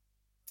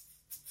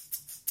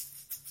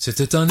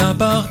C'était un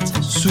appart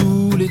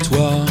sous les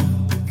toits.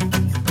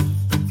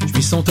 Je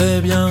m'y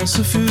sentais bien,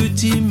 ce fut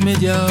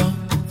immédiat.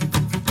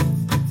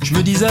 Je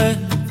me disais,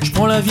 je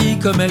prends la vie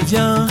comme elle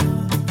vient,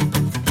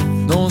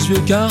 dans ce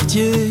vieux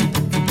quartier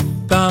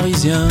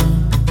parisien,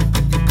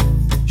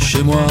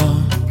 chez moi.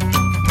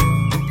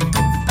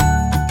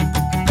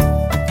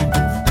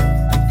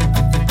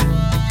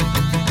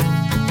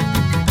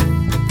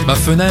 Ma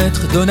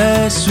fenêtre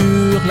donnait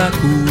sur la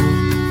cour.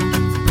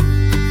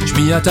 Je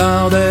m'y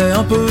attardais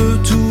un peu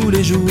tous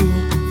les jours.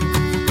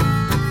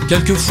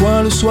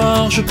 Quelquefois le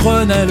soir je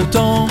prenais le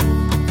temps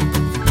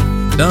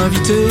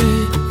d'inviter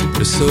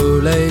le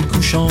soleil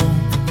couchant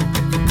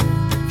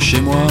chez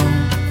moi.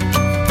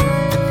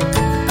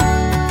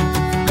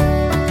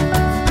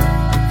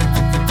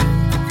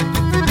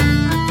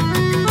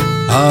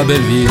 À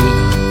Belleville,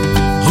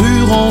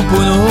 rue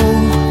Ramponeau,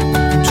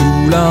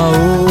 tout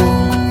là-haut,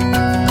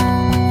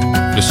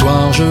 le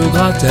soir je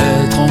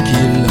grattais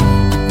tranquille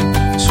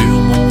sur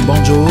mon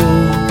banjo.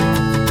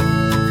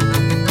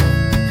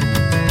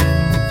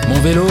 Mon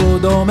vélo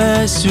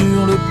dormait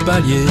sur le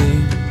palier,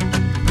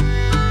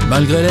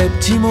 malgré les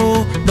petits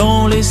mots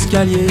dans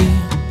l'escalier.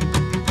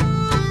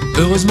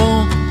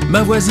 Heureusement,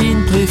 ma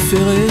voisine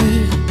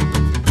préférée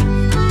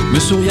me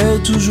souriait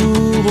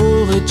toujours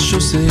au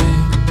rez-de-chaussée,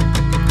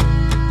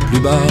 plus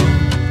bas.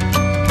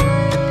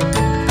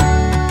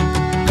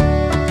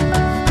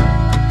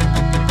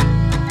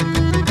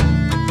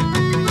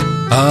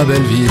 À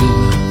Belleville,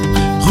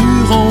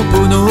 rue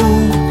Ramponeau,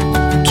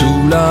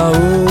 tout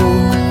là-haut,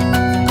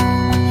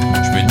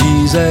 je me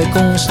disais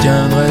qu'on se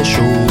tiendrait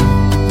chaud,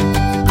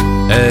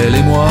 elle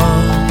et moi.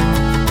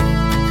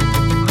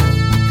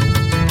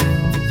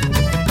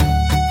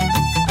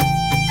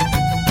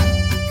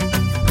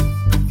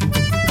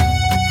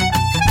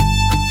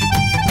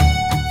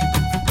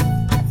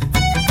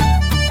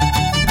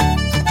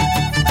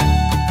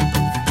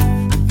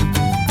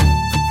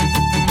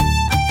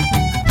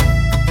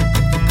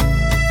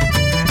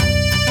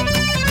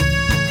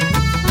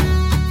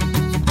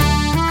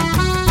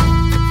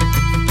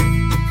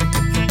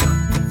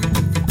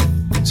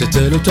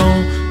 C'était le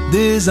temps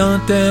des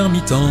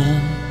intermittents,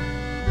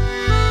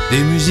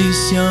 des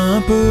musiciens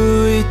un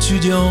peu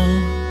étudiants,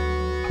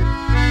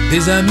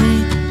 des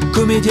amis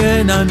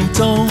comédiennes à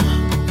mi-temps.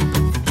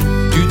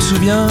 Tu te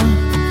souviens,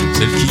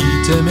 celle qui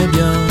t'aimait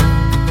bien,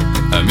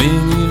 à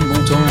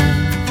Ménilmontant.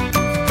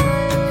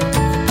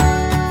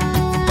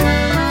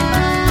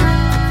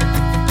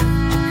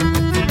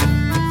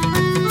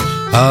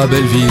 À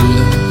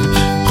Belleville,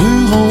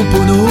 rue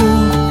Ramponeau,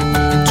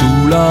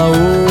 tout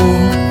là-haut,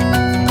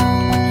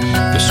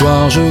 le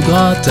soir je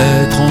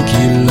grattais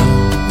tranquille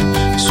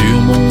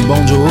sur mon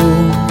banjo.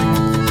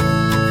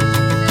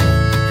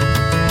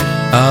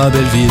 À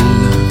Belleville,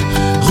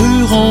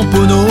 rue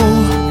Ramponeau,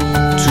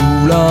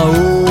 tout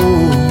là-haut,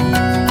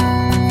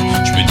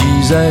 je me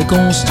disais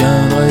qu'on se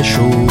tiendrait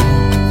chaud,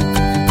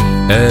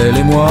 elle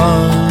et moi.